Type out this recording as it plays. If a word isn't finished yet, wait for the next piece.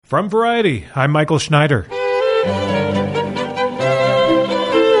From Variety, I'm Michael Schneider.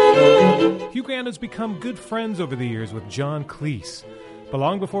 Hugh Grant has become good friends over the years with John Cleese. But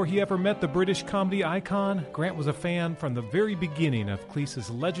long before he ever met the British comedy icon, Grant was a fan from the very beginning of Cleese's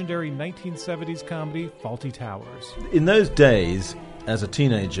legendary 1970s comedy, Fawlty Towers. In those days, as a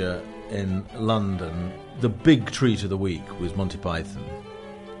teenager in London, the big treat of the week was Monty Python.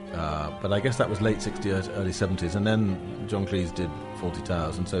 But I guess that was late 60s, early 70s, and then John Cleese did Fawlty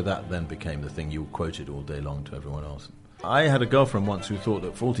Towers, and so that then became the thing you quoted all day long to everyone else. I had a girlfriend once who thought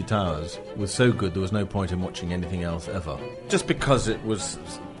that Fawlty Towers was so good there was no point in watching anything else ever, just because it was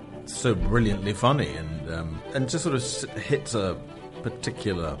so brilliantly funny and just sort of hits a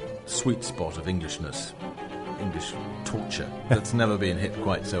particular sweet spot of Englishness, English torture, that's never been hit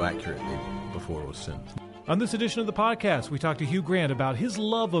quite so accurately before or since. On this edition of the podcast, we talk to Hugh Grant about his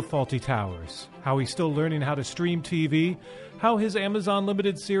love of Fawlty Towers, how he's still learning how to stream TV, how his Amazon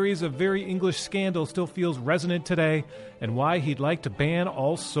Limited series of Very English Scandal still feels resonant today, and why he'd like to ban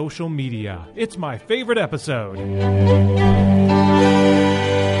all social media. It's my favorite episode.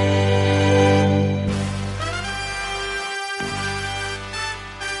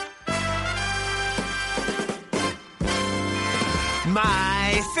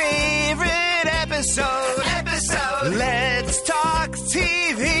 My favorite episode. Let's talk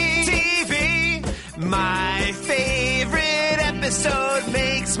TV. My favorite episode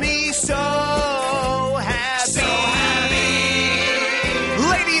makes me so happy.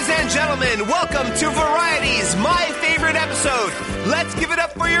 Ladies and gentlemen, welcome to Variety's My Favorite Episode. Let's give it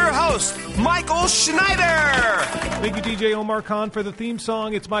up for your host, Michael Schneider. Thank you, DJ Omar Khan, for the theme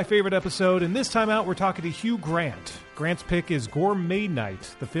song. It's my favorite episode, and this time out, we're talking to Hugh Grant. Grant's pick is Gourmet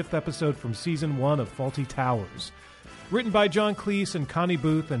Night, the 5th episode from Season 1 of Fawlty Towers. Written by John Cleese and Connie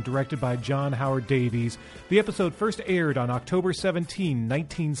Booth and directed by John Howard Davies, the episode first aired on October 17,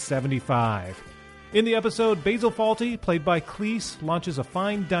 1975. In the episode, Basil Fawlty, played by Cleese, launches a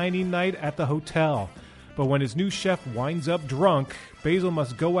fine dining night at the hotel. But when his new chef winds up drunk, Basil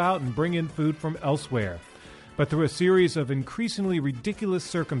must go out and bring in food from elsewhere. But through a series of increasingly ridiculous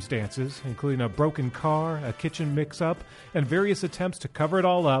circumstances, including a broken car, a kitchen mix-up, and various attempts to cover it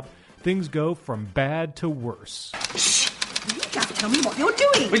all up, things go from bad to worse. Shh! You don't tell me what you're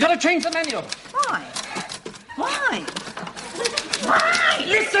doing. We've got to change the menu. Why? Why? Why?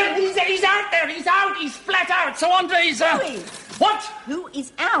 Listen, he's out there. He's out. He's flat out. So Andre's... Who is? What? Who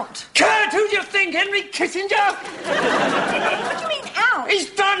is out? Kurt, who do you think? Henry Kissinger? What do you mean out?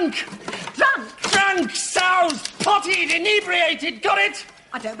 He's drunk. Drunk? Drunk, soused, potted, inebriated. Got it?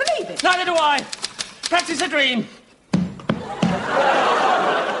 I don't believe it. Neither do I. Perhaps it's a dream.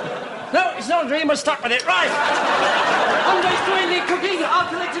 No, it's not a dream. We're stuck with it. Right. Andre's doing the cooking. I'll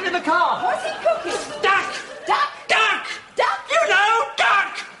collect it in the car. What's he cooking? Duck. Duck? Duck. Duck? You know,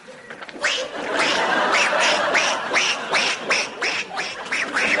 duck.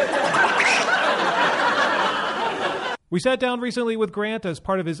 We sat down recently with Grant as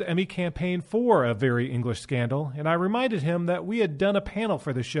part of his Emmy campaign for A Very English Scandal, and I reminded him that we had done a panel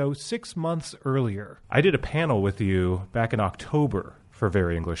for the show 6 months earlier. I did a panel with you back in October for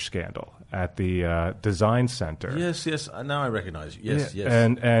Very English Scandal at the Design Center. Yes, now I recognize you. Yes, yeah,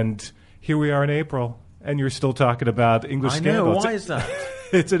 yes. And here we are in April, and you're still talking about English Scandal. I know, why is that?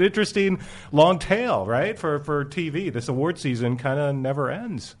 It's an interesting long tail, right, for TV. This award season kind of never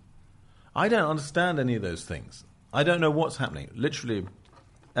ends. I don't understand any of those things. I don't know what's happening. Literally,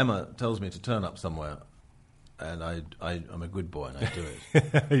 Emma tells me to turn up somewhere, and I'm a good boy, and I do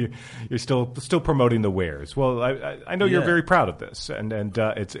it. You're still promoting the wares. Well, I know you're very proud of this, and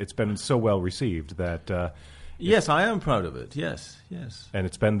it's been so well received that. Yes, I am proud of it. Yes. And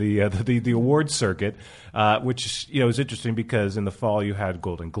it's been the awards circuit, which is interesting because in the fall you had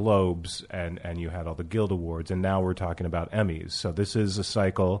Golden Globes and you had all the Guild Awards, and now we're talking about Emmys. So this is a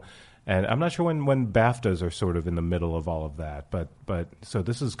cycle. And I'm not sure when BAFTAs are sort of in the middle of all of that, but so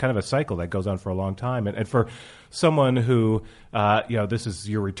this is kind of a cycle that goes on for a long time. And for someone who, this is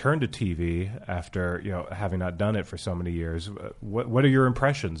your return to TV after, having not done it for so many years, what are your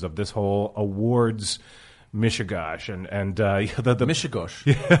impressions of this whole awards mishigosh and the mishigosh?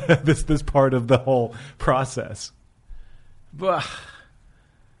 Yeah, this part of the whole process. Well,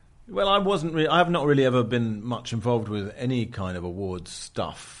 I have not really ever been much involved with any kind of awards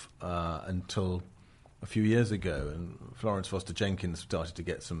stuff. Until a few years ago, and Florence Foster Jenkins started to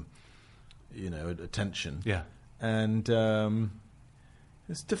get some, attention. Yeah. And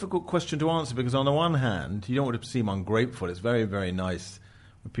it's a difficult question to answer because on the one hand, you don't want to seem ungrateful. It's very, very nice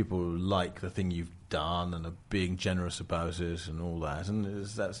when people like the thing you've done and are being generous about it and all that. And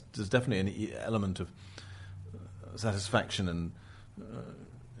there's definitely an element of satisfaction and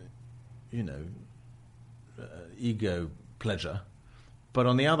ego pleasure. But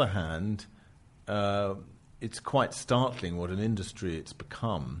on the other hand, it's quite startling what an industry it's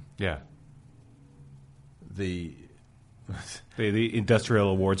become. Yeah. The industrial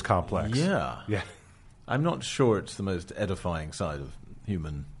awards complex. Yeah. Yeah. I'm not sure it's the most edifying side of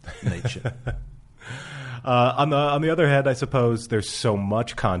human nature. On the other hand, I suppose there's so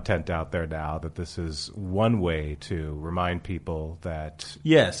much content out there now that this is one way to remind people that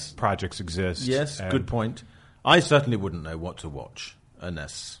Yes. projects exist. Yes, and- good point. I certainly wouldn't know what to watch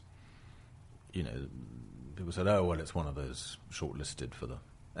unless, people said, "Oh, well, it's one of those shortlisted for the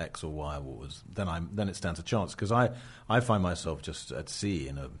X or Y awards." Then it stands a chance, because I find myself just at sea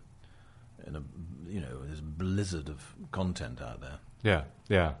in a this blizzard of content out there. Yeah,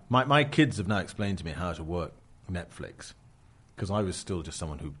 yeah. My kids have now explained to me how to work Netflix, because I was still just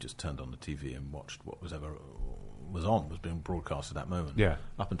someone who just turned on the TV and watched what was being broadcast at that moment. Yeah.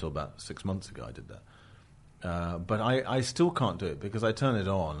 Up until about 6 months ago, I did that. But I still can't do it, because I turn it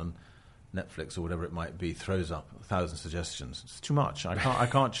on and Netflix or whatever it might be throws up 1,000 suggestions. It's too much. I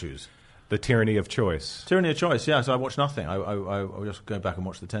can't choose. The tyranny of choice. Tyranny of choice. Yeah. So I watch nothing. I just go back and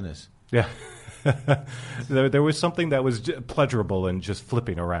watch the tennis. Yeah. there was something that was pleasurable in just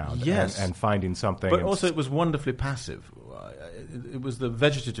flipping around. Yes. and finding something. But also it was wonderfully passive. It was the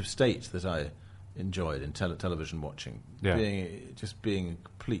vegetative state that I enjoyed in television watching. Yeah. Being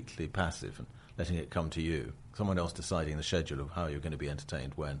completely passive and letting it come to you. Someone else deciding the schedule of how you're going to be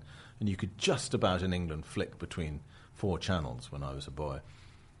entertained when. And you could just about in England flick between 4 channels when I was a boy.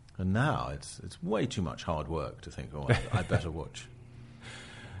 And now it's way too much hard work to think, oh, I better watch,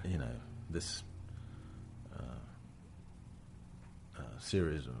 this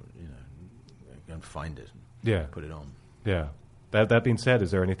series, or, go and find it and put it on. Yeah. That being said, is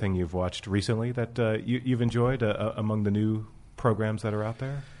there anything you've watched recently that you've enjoyed among the new programs that are out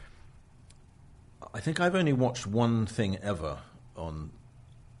there? I think I've only watched one thing ever on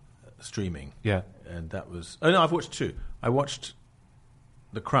streaming. Yeah. And that was... Oh, no, I've watched 2. I watched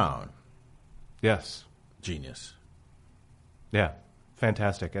The Crown. Yes. Genius. Yeah.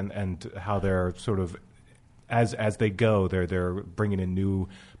 Fantastic. And how they're sort of... As they go, they're bringing in new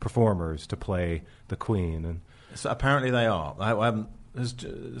performers to play the Queen. And so apparently they are. I haven't... Has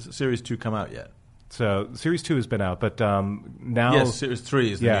Series 2 come out yet? So Series 2 has been out, but now... Yes, Series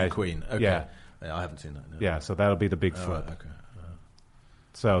 3 is the new Queen. Okay. Yeah. Yeah, I haven't seen that. No. Yeah, so that'll be the big flip. Right, okay.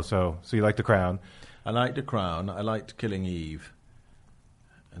 So you like The Crown? I liked The Crown. I liked Killing Eve.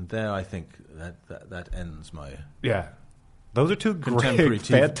 And there I think that ends my... Yeah. Those are 2 contemporary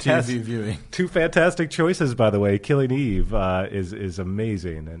great, TV viewing. 2 fantastic choices, by the way. Killing Eve is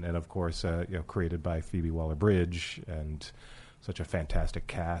amazing, and of course, created by Phoebe Waller-Bridge, and such a fantastic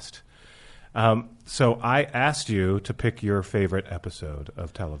cast. So I asked you to pick your favorite episode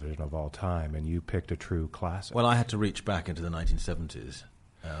of television of all time, and you picked a true classic. Well, I had to reach back into the 1970s.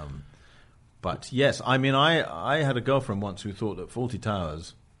 But yes, I mean, I had a girlfriend once who thought that Fawlty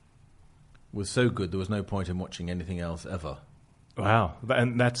Towers was so good there was no point in watching anything else ever. Wow.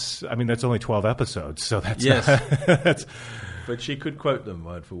 And that's only 12 episodes, so that's... Yes. That's, but she could quote them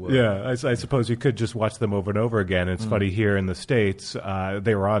word for word. yeah, I suppose you could just watch them over and over again. It's funny, here in the States,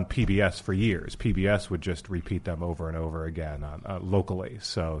 they were on PBS for years. PBS would just repeat them over and over again locally.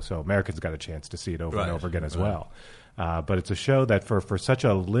 So Americans got a chance to see it over and over again as well. But it's a show that for such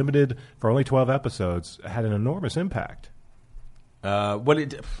a limited, for only 12 episodes, had an enormous impact. Well,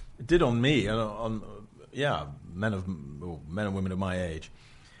 it did on me, men and women of my age.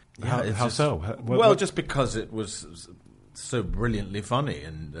 Yeah, how so? Just because it was so brilliantly funny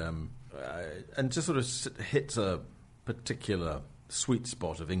and just sort of hits a particular sweet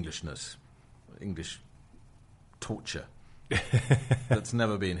spot of Englishness, English torture that's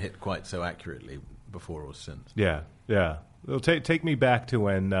never been hit quite so accurately before or since. Yeah, yeah. Well, take me back to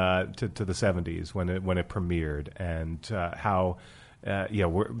when to the 70s when it premiered, and how.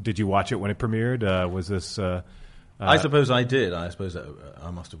 Did you watch it when it premiered? Was this? I suppose I did. I suppose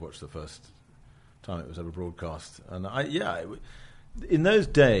I must have watched the first time it was ever broadcast. And in those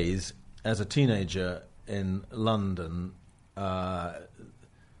days, as a teenager in London,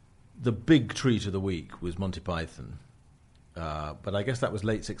 the big treat of the week was Monty Python. But I guess that was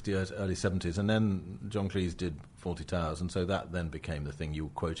late 60s, early 70s, and then John Cleese did Fawlty Towers, and so that then became the thing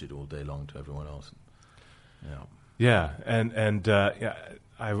you quoted all day long to everyone else. Yeah. Yeah, and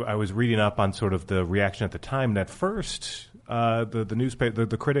I was reading up on sort of the reaction at the time. And at first, the newspaper,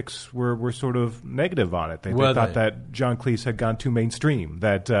 the critics were sort of negative on it. They thought that John Cleese had gone too mainstream.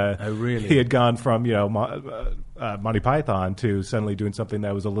 That really? He had gone from Monty Python to suddenly doing something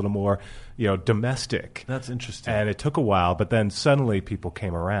that was a little more, domestic. That's interesting. And it took a while, but then suddenly people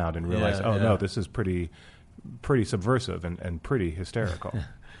came around and realized, no, this is pretty subversive and pretty hysterical.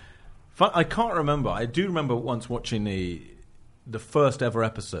 I can't remember. I do remember once watching the first ever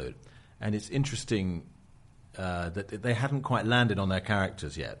episode, and it's interesting that they hadn't quite landed on their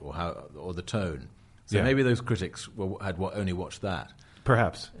characters yet, or the tone. So maybe those critics had only watched that.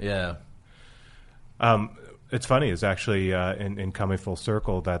 Perhaps. Yeah. It's funny. It's actually in Coming Full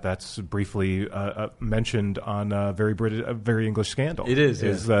Circle that's briefly mentioned on Very English Scandal. It is.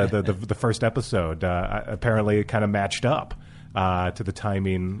 The first episode. Apparently, it kind of matched up to the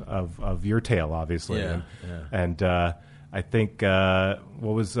timing of your tale, obviously. Yeah. And I think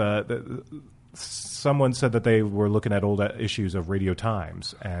someone said that they were looking at old issues of Radio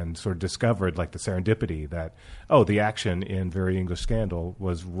Times and sort of discovered like the serendipity that the action in Very English Scandal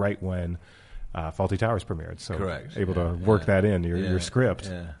was right when Fawlty Towers premiered. So correct. Able to work that in your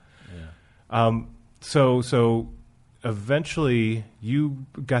script. Yeah. So eventually you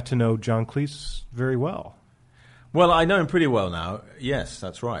got to know John Cleese very well. Well, I know him pretty well now. Yes,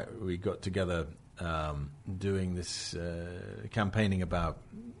 that's right. We got together doing this campaigning about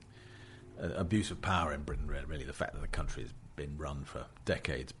abuse of power in Britain, really the fact that the country has been run for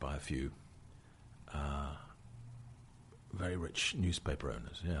decades by a few very rich newspaper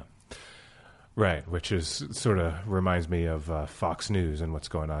owners, Right, which is sort of reminds me of Fox News and what's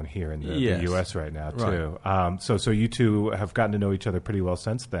going on here in the U.S. right now, too. Right. So you two have gotten to know each other pretty well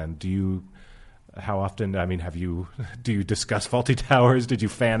since then. How often, do you discuss Fawlty Towers? Did you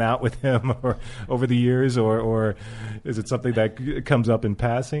fan out with him over the years, or is it something that comes up in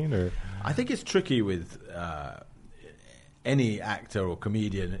passing? Or I think it's tricky with any actor or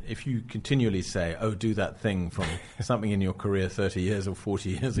comedian if you continually say, do that thing from something in your career 30 years or 40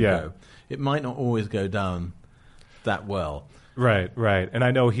 years ago. It might not always go down that well. Right. And I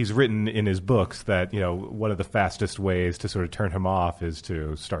know he's written in his books that, one of the fastest ways to sort of turn him off is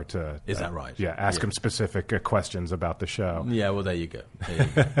to start to... Is that right? Yeah, ask him specific questions about the show. Yeah, well, there you go.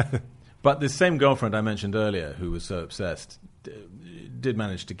 But the same girlfriend I mentioned earlier, who was so obsessed, did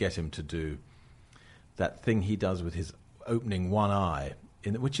manage to get him to do that thing he does with his opening one eye,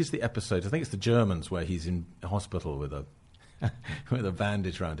 which is the episode, I think it's the Germans, where he's in hospital with a with a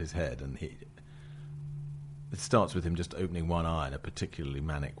bandage around his head, and it starts with him just opening one eye in a particularly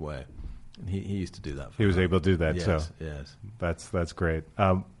manic way. And he used to do that. He was able to do that. Yes. That's great.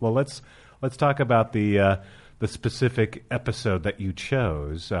 Well, let's talk about the specific episode that you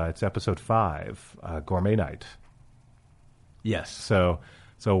chose. It's episode 5, Gourmet Night. Yes. So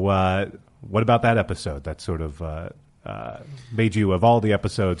what about that episode that sort of made you, of all the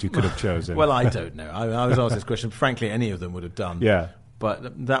episodes you could have chosen? Well, I don't know. I was asked this question. Frankly, any of them would have done. Yeah.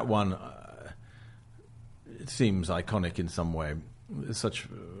 But that one, it seems iconic in some way. Such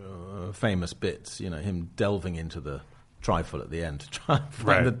famous bits, him delving into the trifle at the end to try and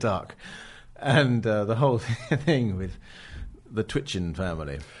find the duck. And the whole thing with the Twitchin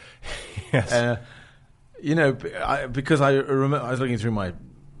family. Yes. Because I remember I was looking through my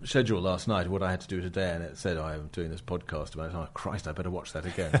schedule last night, what I had to do today, and it said I'm doing this podcast about it. Oh, Christ, I better watch that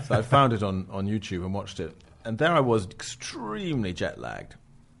again. So I found it on YouTube and watched it. And there I was, extremely jet-lagged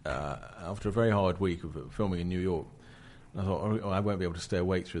after a very hard week of filming in New York. I thought, I won't be able to stay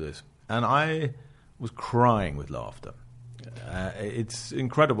awake through this. And I was crying with laughter. It's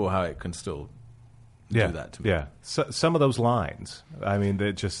incredible how it can still do that to me. Yeah, so, some of those lines.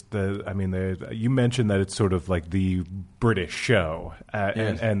 You mentioned that it's sort of like the British show,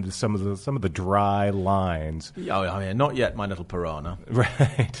 and some of the dry lines. Not yet, my little piranha.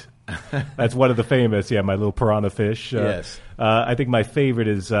 Right. That's one of the famous. Yeah, my little piranha fish. Yes. I think my favorite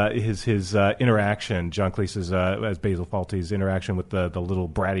is his interaction, John Cleese's as Basil Fawlty's interaction with the little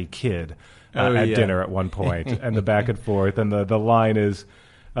bratty kid at dinner at one point, and the back and forth, and the line is.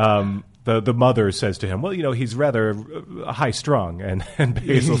 The mother says to him, well, he's rather high-strung, and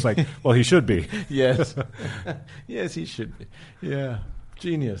Basil's like, well, he should be. Yes. Yes, he should be. Yeah.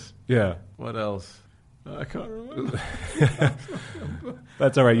 Genius. Yeah. What else? I can't remember.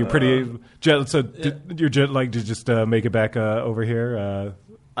 That's all right. You're pretty you're jet-lagged to just make it back over here?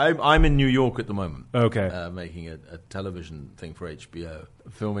 I'm in New York at the moment. Okay. Making a television thing for HBO.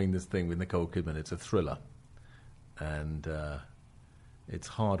 Filming this thing with Nicole Kidman. It's a thriller. And... it's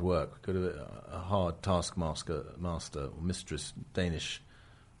hard work. Got a hard taskmaster or mistress, Danish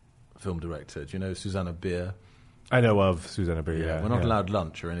film director. Do you know Susanna Bier? I know of Susanna Bier, yeah. We're not allowed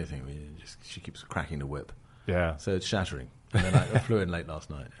lunch or anything. She keeps cracking the whip. Yeah. So it's shattering. And then I flew in late last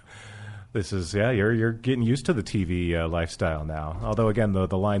night. This is you're getting used to the TV lifestyle now. Although again,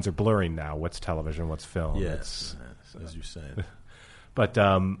 the lines are blurring now. What's television? What's film? Yes, as you say. But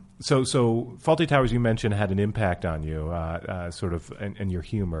so Fawlty Towers, you mentioned, had an impact on you, sort of, and your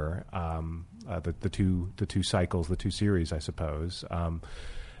humor. The two cycles, the two series, I suppose.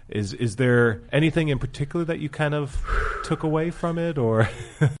 Is there anything in particular that you kind of took away from it, or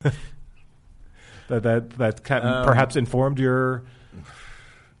that perhaps informed your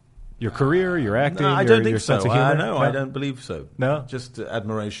career, your acting? No, I don't think your so. Sense of humor? No, I don't believe so. No, just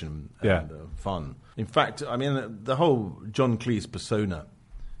admiration and fun. In fact, I mean, the whole John Cleese persona,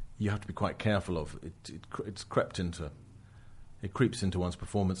 you have to be quite careful of. It creeps into one's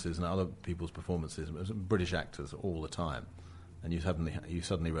performances and other people's performances, British actors all the time, and you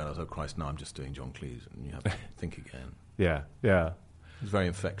suddenly realise, oh Christ, no, I'm just doing John Cleese, and you have to think again. Yeah. It's very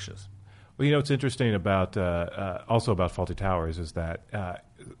infectious. Well, what's interesting about also about Fawlty Towers is that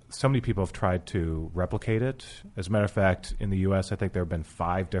so many people have tried to replicate it. As a matter of fact, in the U.S., I think there have been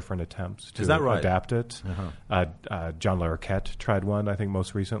 5 different attempts to adapt it. Uh-huh. John Larroquette tried one, I think,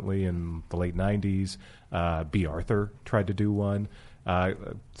 most recently in the late 90s. B. Arthur tried to do one.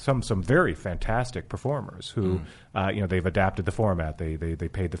 Some very fantastic performers who, they've adapted the format. They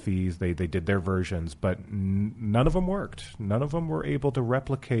paid the fees. They did their versions, but none of them worked. None of them were able to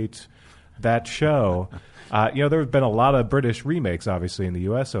replicate that show. There have been a lot of British remakes, obviously, in the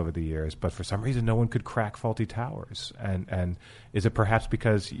U.S. over the years, but for some reason, no one could crack Fawlty Towers. And is it perhaps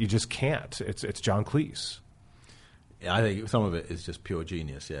because you just can't? It's John Cleese. Yeah, I think some of it is just pure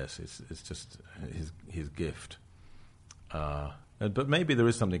genius. Yes, it's just his gift. But maybe there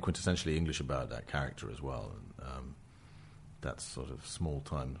is something quintessentially English about that character as well. That sort of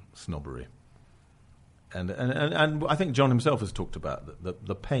small-time snobbery. And I think John himself has talked about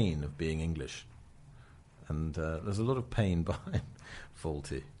the pain of being English. And there's a lot of pain behind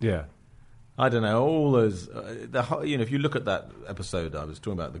Fawlty. Yeah. I don't know, all those... if you look at that episode I was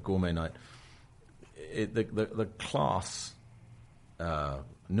talking about, the gourmet night, the class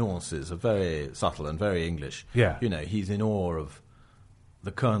nuances are very subtle and very English. Yeah. He's in awe of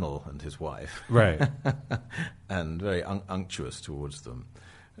the Colonel and his wife. Right. And very unctuous towards them.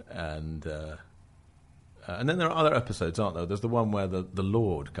 And then there are other episodes, aren't there? There's the one where the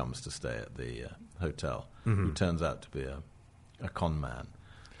Lord comes to stay at the hotel, who turns out to be a con man.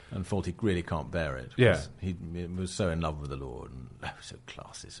 And Fawlty really can't bear it. Yeah. He was so in love with the Lord, and so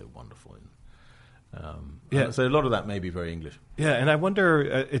classy, so wonderful. So a lot of that may be very English. Yeah, and I wonder,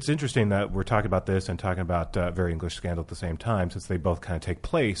 it's interesting that we're talking about this and talking about Very English Scandal at the same time, since they both kind of take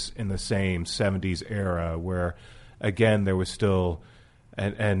place in the same 70s era where, again, there was still,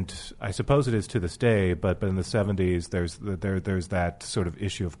 and I suppose it is to this day, but in the 70s there's that sort of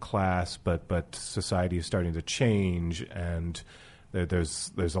issue of class, but society is starting to change, and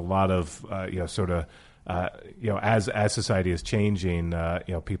there's a lot of, as society is changing,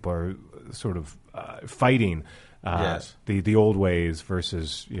 people are sort of fighting yes. the old ways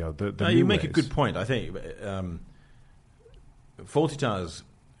versus the new you make ways. a good point. I think Fawlty Towers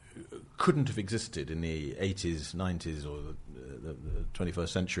couldn't have existed in the 80s, 90s, or the 21st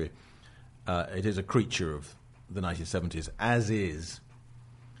century. It is a creature of the 1970s, as is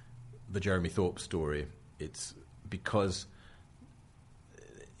the Jeremy Thorpe story. It's because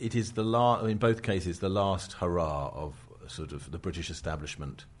it is in both cases, the last hurrah of sort of the British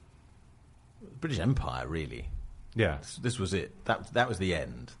establishment, British Empire, really. Yeah. This was it. That was the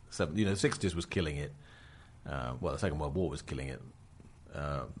end. So, the 60s was killing it. The Second World War was killing it.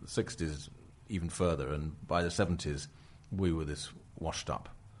 The 60s even further, and by the 70s, we were this washed-up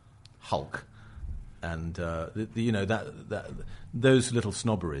hulk. And those little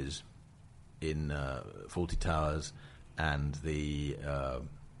snobberies in Fawlty Towers and the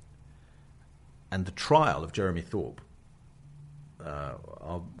trial of Jeremy Thorpe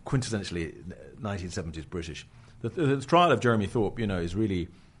are quintessentially 1970s British. The trial of Jeremy Thorpe, is really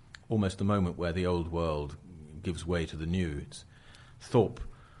almost the moment where the old world gives way to the new. It's Thorpe,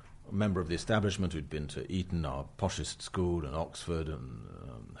 a member of the establishment who'd been to Eton, our poshest school, and Oxford, and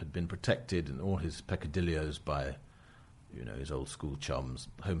had been protected in all his peccadilloes by, his old school chums,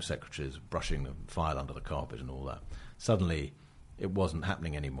 Home Secretaries, brushing the file under the carpet and all that. Suddenly, it wasn't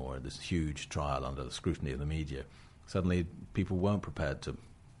happening anymore, this huge trial under the scrutiny of the media. Suddenly, people weren't prepared to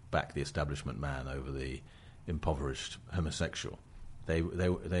back the establishment man over the impoverished homosexual.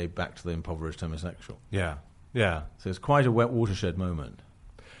 They backed the impoverished homosexual. Yeah, yeah. So it's quite a wet watershed moment.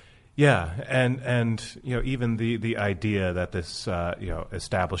 Yeah, and even the idea that this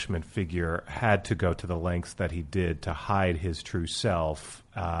establishment figure had to go to the lengths that he did to hide his true self,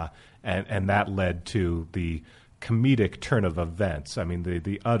 and that led to the comedic turn of events. I mean,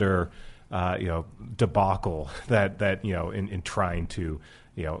 the utter debacle that in trying to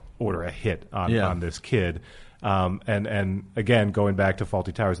order a hit on this kid. And again, going back to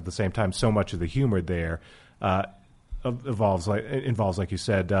Fawlty Towers at the same time, so much of the humor there involves, like you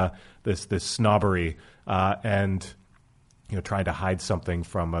said, this snobbery and trying to hide something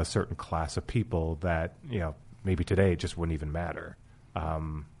from a certain class of people that maybe today it just wouldn't even matter.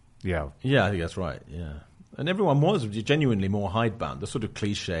 Yeah, I think that's right. Yeah, and everyone was genuinely more hidebound. The sort of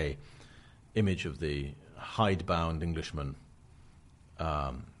cliche image of the hidebound Englishman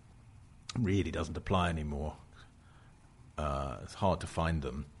really doesn't apply anymore. It's hard to find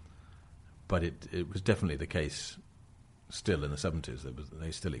them, but it was definitely the case still in the 70s.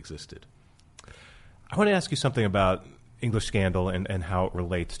 They still existed. I want to ask you something about English Scandal and how it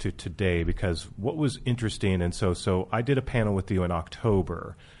relates to today, because what was interesting, and so I did a panel with you in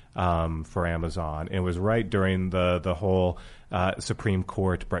October for Amazon, and it was right during the whole Supreme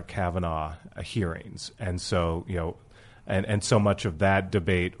Court Brett Kavanaugh hearings, and so and so much of that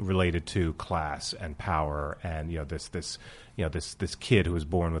debate related to class and power, and this kid who was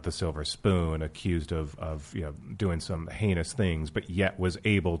born with a silver spoon, accused of doing some heinous things, but yet was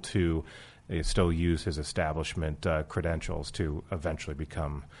able to still use his establishment credentials to eventually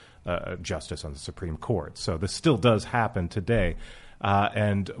become a justice on the Supreme Court. So this still does happen today.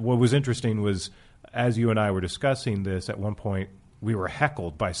 And what was interesting was, as you and I were discussing this, at one point we were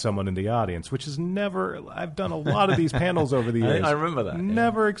heckled by someone in the audience, which is never – I've done a lot of these panels over the years. I remember that.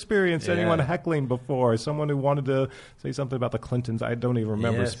 Never experienced anyone heckling before. Someone who wanted to say something about the Clintons. I don't even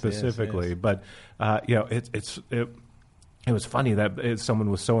remember specifically. Yes. But, it was funny that someone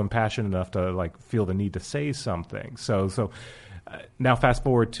was so impassioned enough to feel the need to say something. So now fast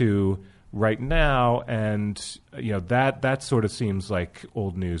forward to right now, and that sort of seems like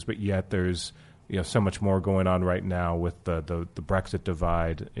old news, but yet there's so much more going on right now with the Brexit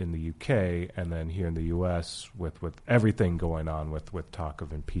divide in the UK, and then here in the US with everything going on with talk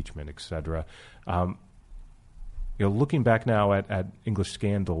of impeachment, etc. Looking back now at English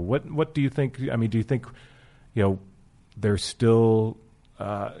Scandal, what do you think? I mean, do you think there's still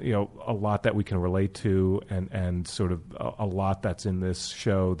a lot that we can relate to, and sort of a lot that's in this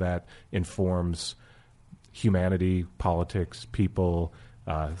show that informs humanity, politics, people,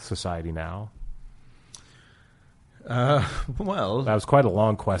 society now? Well, that was quite a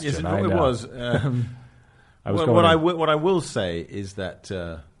long question. Yes, I know. It was. What I will say is that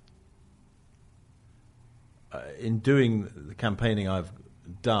in doing the campaigning I've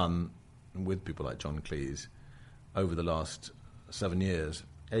done with people like John Cleese over the last 8 years,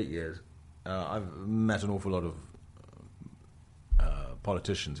 I've met an awful lot of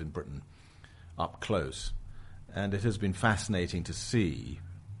politicians in Britain up close, and it has been fascinating to see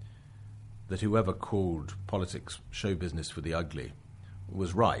that whoever called politics show business for the ugly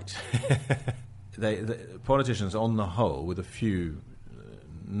was right. The politicians, on the whole, with a few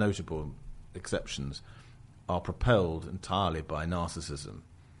notable exceptions, are propelled entirely by narcissism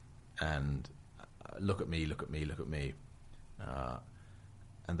and look at me, look at me, look at me.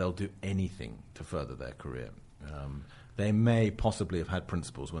 And they'll do anything to further their career. They may possibly have had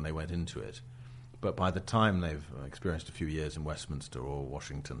principles when they went into it, but by the time they've experienced a few years in Westminster or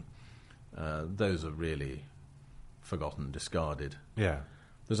Washington, those are really forgotten, discarded. Yeah.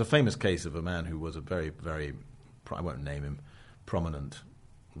 There's a famous case of a man who was a very, very, I won't name him, prominent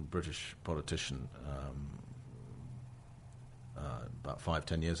British politician about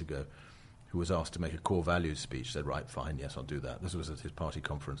 5-10 years ago, who was asked to make a core values speech, said, right, fine, yes, I'll do that. This was at his party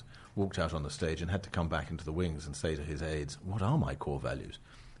conference, walked out on the stage and had to come back into the wings and say to his aides, what are my core values?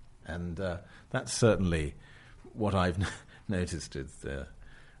 And that's certainly what I've noticed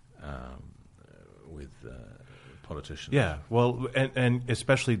with politicians. Yeah, well, and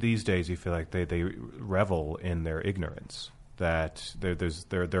especially these days, you feel like they revel in their ignorance, that there's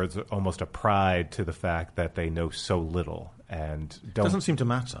almost a pride to the fact that they know so little and don't... It doesn't seem to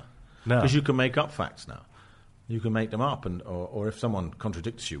matter. No. Because you can make up facts now. You can make them up, or if someone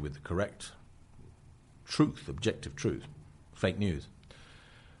contradicts you with the correct truth, objective truth, fake news.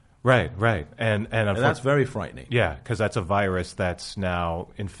 Right. And that's very frightening. Yeah, because that's a virus that's now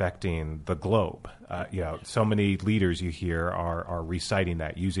infecting the globe. So many leaders you hear are reciting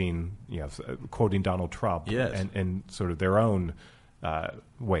that, using, quoting Donald Trump, yes, and sort of their own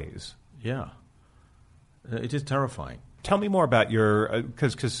ways. Yeah. It is terrifying. Tell me more about your,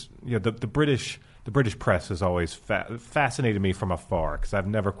 because the British press has always fascinated me from afar, because I've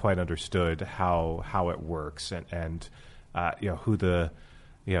never quite understood how it works and who the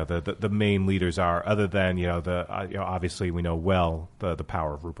the main leaders are, other than obviously we know the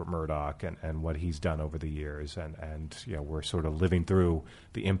power of Rupert Murdoch and what he's done over the years, and we're sort of living through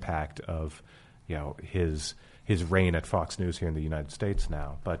the impact of his reign at Fox News here in the United States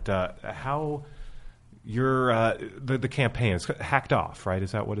now. But how the campaign is hacked off, right?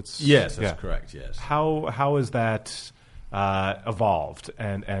 Is that what it's? Yes, that's correct. Yes. How has that evolved,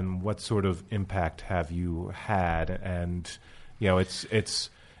 and what sort of impact have you had? And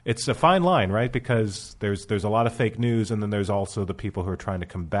it's a fine line, right? Because there's a lot of fake news, and then there's also the people who are trying to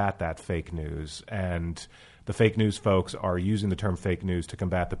combat that fake news. And the fake news folks are using the term fake news to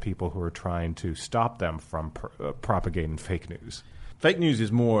combat the people who are trying to stop them from propagating fake news. Fake news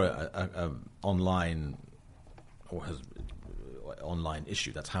is more a online or has online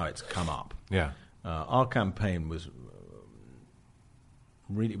issue. That's how it's come up. Yeah. Our campaign was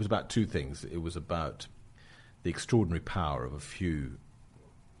really, it was about two things. It was about the extraordinary power of a few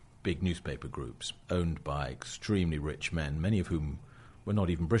big newspaper groups owned by extremely rich men, many of whom were not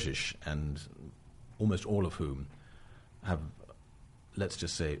even British, and almost all of whom have, let's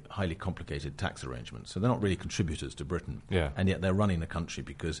just say, highly complicated tax arrangements. So they're not really contributors to Britain, and yet they're running the country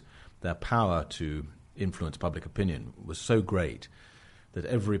because their power to influence public opinion was so great that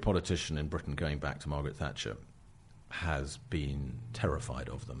every politician in Britain, going back to Margaret Thatcher, has been terrified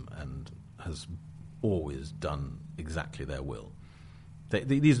of them and has always done exactly their will.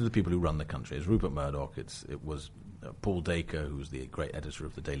 These are the people who run the country. It's Rupert Murdoch, it was Paul Dacre, who's the great editor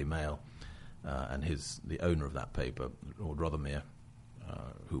of the Daily Mail, and the owner of that paper, Lord Rothermere,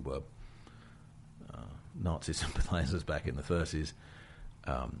 who were Nazi sympathisers back in the 30s.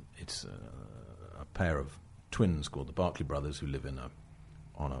 It's a pair of twins called the Berkeley brothers who live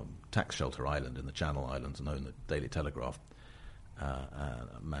on a tax shelter island in the Channel Islands and own the Daily Telegraph.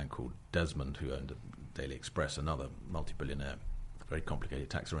 A man called Desmond who owned the Daily Express, another multi-billionaire, very complicated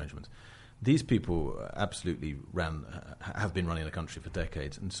tax arrangements. These people absolutely have been running the country for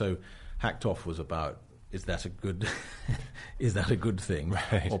decades, and so hacked off was about, is that a good thing,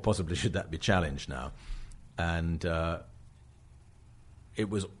 right? Or possibly should that be challenged now? And it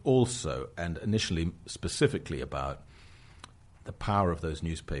was also, and initially specifically, about the power of those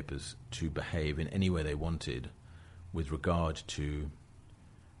newspapers to behave in any way they wanted with regard to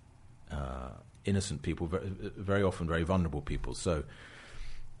innocent people, very often very vulnerable people. So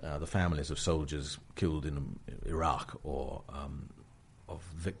the families of soldiers killed in Iraq, or of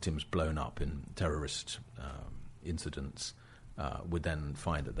victims blown up in terrorist incidents, would then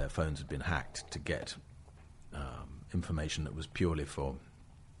find that their phones had been hacked to get information that was purely for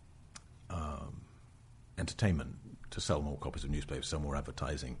entertainment, to sell more copies of newspapers, sell more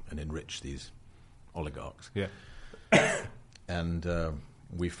advertising, and enrich these oligarchs. Yeah. And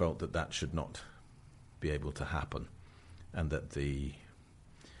we felt that should not be able to happen, and that the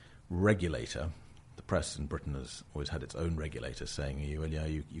regulator, the press in Britain has always had its own regulator saying,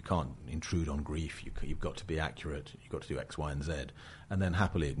 you can't intrude on grief, you've got to be accurate, you've got to do X, Y, and Z, and then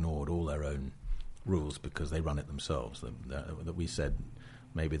happily ignored all their own rules because they run it themselves. That we said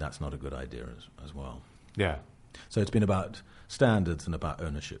maybe that's not a good idea as well. Yeah. So it's been about standards and about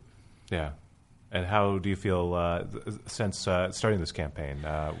ownership. Yeah. And how do you feel since starting this campaign?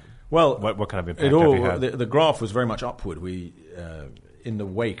 Well, what kind of impact have you had? The graph was very much upward. We, in the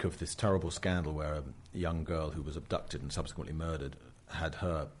wake of this terrible scandal where a young girl who was abducted and subsequently murdered had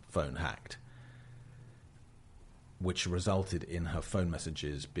her phone hacked, which resulted in her phone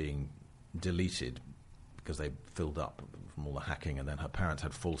messages being deleted because they filled up from all the hacking, and then her parents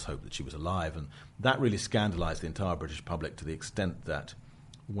had false hope that she was alive. And that really scandalized the entire British public to the extent that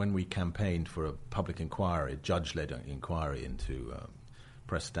when we campaigned for a public inquiry, a judge-led inquiry into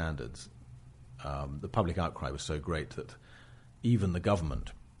press standards, the public outcry was so great that even the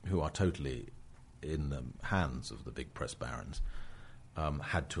government, who are totally in the hands of the big press barons,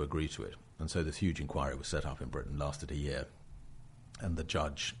 had to agree to it. And so this huge inquiry was set up in Britain, lasted a year, and the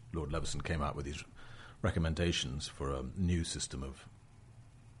judge, Lord Leveson, came out with these recommendations for a new system of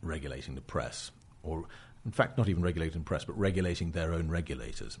regulating the press, or in fact not even regulating the press, but regulating their own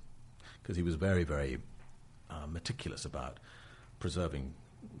regulators, because he was very, very meticulous about preserving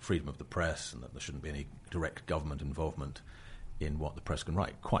freedom of the press and that there shouldn't be any direct government involvement in what the press can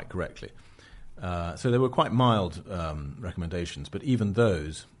write, quite correctly. So they were quite mild recommendations, but even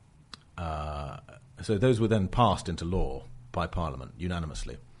those, so those were then passed into law by Parliament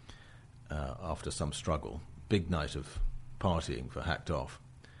unanimously after some struggle. Big night of partying for Hacked Off.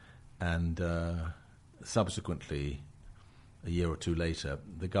 And subsequently, a year or two later,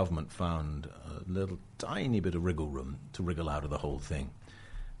 the government found a little tiny bit of wriggle room to wriggle out of the whole thing.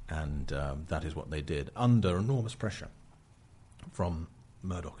 And that is what they did, under enormous pressure from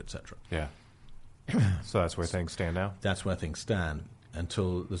Murdoch, etc. Yeah. So that's where things stand now? That's where things stand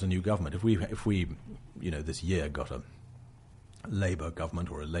until there's a new government. If we this year got a Labour government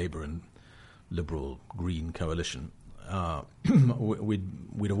or a Labour and Liberal Green coalition,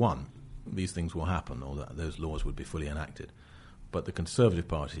 we'd have won. These things will happen, or those laws would be fully enacted. But the Conservative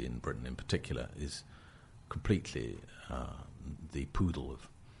Party in Britain, in particular, is completely the poodle of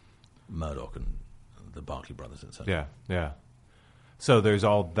Murdoch and the Barclay brothers, etc. Yeah. So there's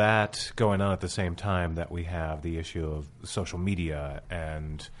all that going on at the same time that we have the issue of social media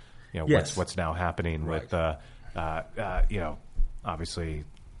and Yes. what's now happening Right. with obviously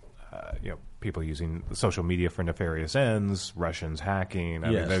people using social media for nefarious ends, Russians hacking.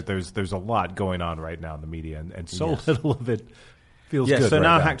 I Yes. mean, there's a lot going on right now in the media, and so Yes. little of it feels Yes, good. so right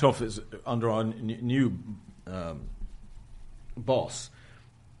now now Hacked Off is under our new boss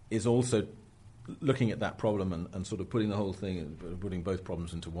is also looking at that problem and sort of putting the whole thing, putting both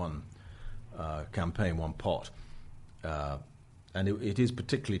problems into one campaign, one pot. And it is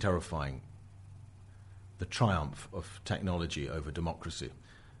particularly terrifying, the triumph of technology over democracy.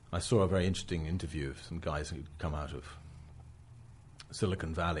 I saw a very interesting interview of some guys who'd come out of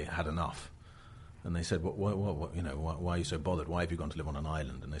Silicon Valley, had enough. And they said, why are you so bothered? Why have you gone to live on an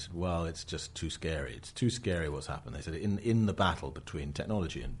island? And they said, well, it's just too scary. It's too scary what's happened. They said, in the battle between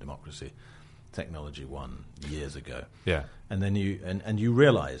technology and democracy, technology won years ago. Yeah. And then you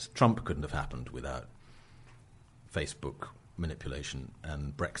realize Trump couldn't have happened without Facebook manipulation,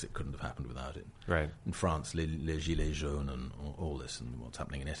 and Brexit couldn't have happened without it. Right. In France, les gilets jaunes and all this, and what's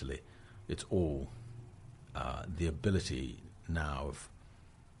happening in Italy, it's all the ability now of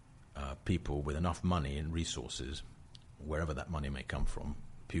people with enough money and resources, wherever that money may come from,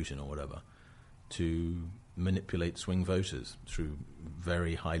 Putin or whatever, to manipulate swing voters through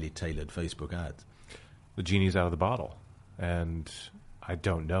very highly tailored Facebook ads. The genie's out of the bottle, and I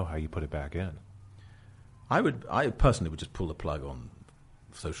don't know how you put it back in. I personally would just pull the plug on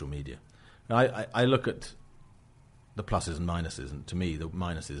social media. I look at the pluses and minuses, and to me the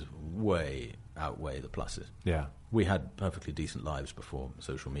minuses way outweigh the pluses. Yeah. We had perfectly decent lives before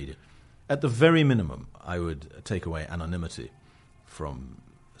social media. At the very minimum, I would take away anonymity from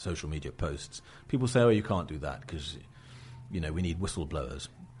social media posts. People say, oh, you can't do that because, we need whistleblowers.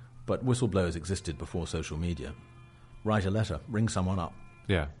 But whistleblowers existed before social media. Write a letter, ring someone up.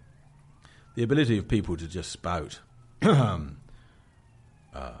 Yeah. The ability of people to just spout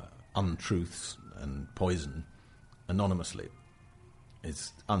untruths and poison anonymously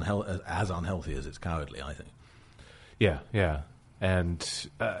is as unhealthy as it's cowardly, I think. Yeah. And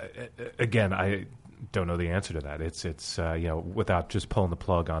again, I don't know the answer to that. It's without just pulling the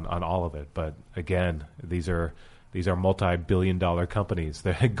plug on all of it. But again, these are multi-billion-dollar companies.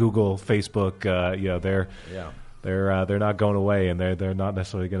 Google, Facebook, they're not going away, and they're not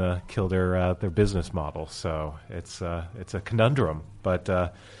necessarily going to kill their business model. So it's a conundrum. But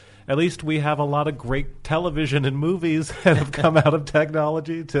at least we have a lot of great television and movies that have come out of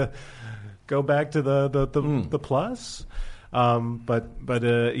technology to go back to the plus. But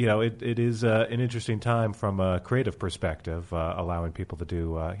it is an interesting time from a creative perspective, allowing people to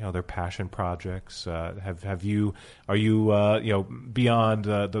do their passion projects. Are you beyond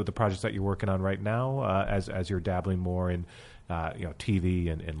the projects that you're working on right now, as you're dabbling more in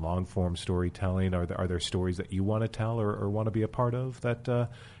TV and long form storytelling? Are there stories that you want to tell or want to be a part of that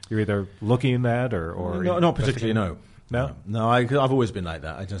you're either looking at or no, not particularly. No. I've always been like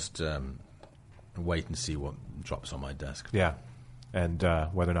that. I just wait and see what drops on my desk. Yeah, and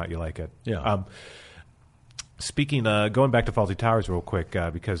whether or not you like it. Yeah. Speaking, going back to Fawlty Towers real quick,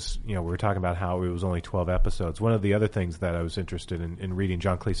 because we were talking about how it was only 12 episodes. One of the other things that I was interested in reading,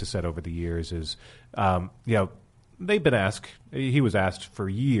 John Cleese has said over the years is, they've been asked. He was asked for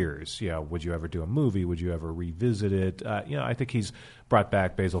years, would you ever do a movie? Would you ever revisit it? I think he's brought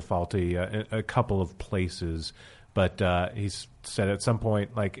back Basil Fawlty a couple of places. But he's said at some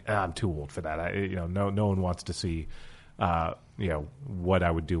point, I'm too old for that. No one wants to see, what I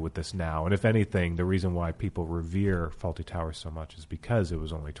would do with this now. And if anything, the reason why people revere Fawlty Towers so much is because it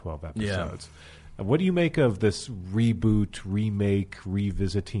was only 12 episodes. Yeah. What do you make of this reboot, remake,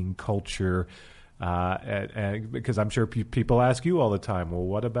 revisiting culture? Because I'm sure people ask you all the time, well,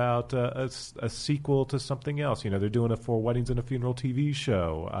 what about a sequel to something else? They're doing a Four Weddings and a Funeral TV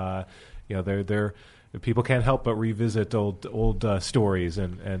show. They're people can't help but revisit old stories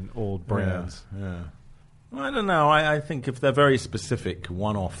and old brands. Yeah. Well, I don't know. I think if they're very specific,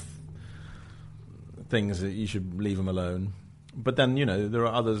 one-off things, you should leave them alone. But then, there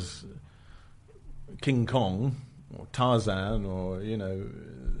are others, King Kong or Tarzan or,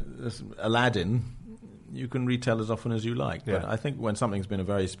 Aladdin. you can retell as often as you like. But Yeah. I think when something's been a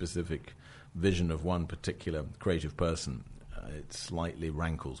very specific vision of one particular creative person, it slightly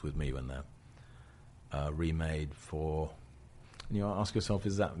rankles with me when they're remade for... And you ask yourself,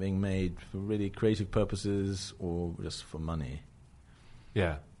 is that being made for really creative purposes or just for money?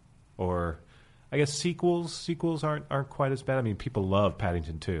 Yeah. Or I guess sequels aren't quite as bad. I mean, people love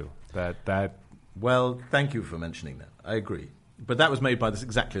Paddington 2. That Well, thank you for mentioning that. I agree. But that was made by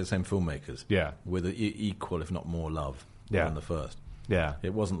exactly the same filmmakers. Yeah. With equal, if not more, love than the first. Yeah.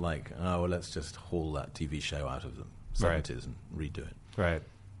 It wasn't like, oh, well, let's just haul that TV show out of the 70s and redo it. Right.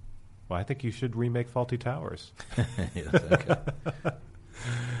 Well, I think you should remake Fawlty Towers. Yes, okay.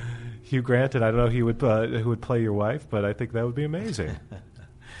 Hugh Grant, and I don't know who would play your wife, but I think that would be amazing.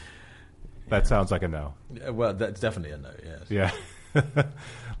 That sounds like a no. Well, that's definitely a no, yes. Yeah.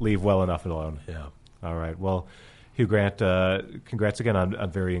 Leave well enough alone. Yeah. All right. Well, Hugh Grant, congrats again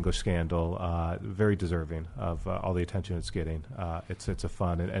on Very English Scandal. Very deserving of all the attention it's getting. It's a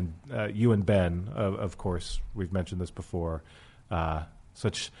fun. And you and Ben, of course, we've mentioned this before,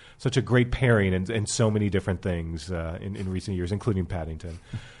 such a great pairing in so many different things in recent years, including Paddington.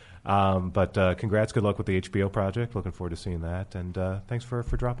 But congrats, good luck with the HBO project. Looking forward to seeing that. And thanks for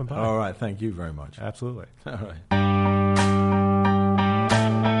dropping by. All right, thank you very much. Absolutely. All right.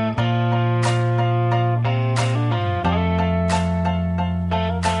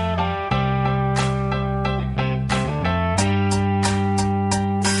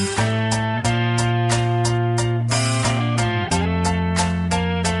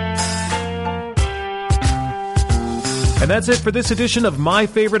 And that's it for this edition of My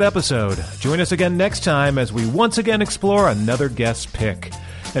Favorite Episode. Join us again next time as we once again explore another guest pick.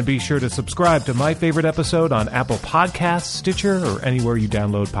 And be sure to subscribe to My Favorite Episode on Apple Podcasts, Stitcher, or anywhere you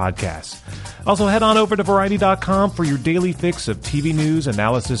download podcasts. Also, head on over to Variety.com for your daily fix of TV news,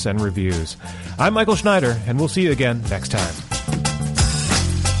 analysis, and reviews. I'm Michael Schneider, and we'll see you again next time.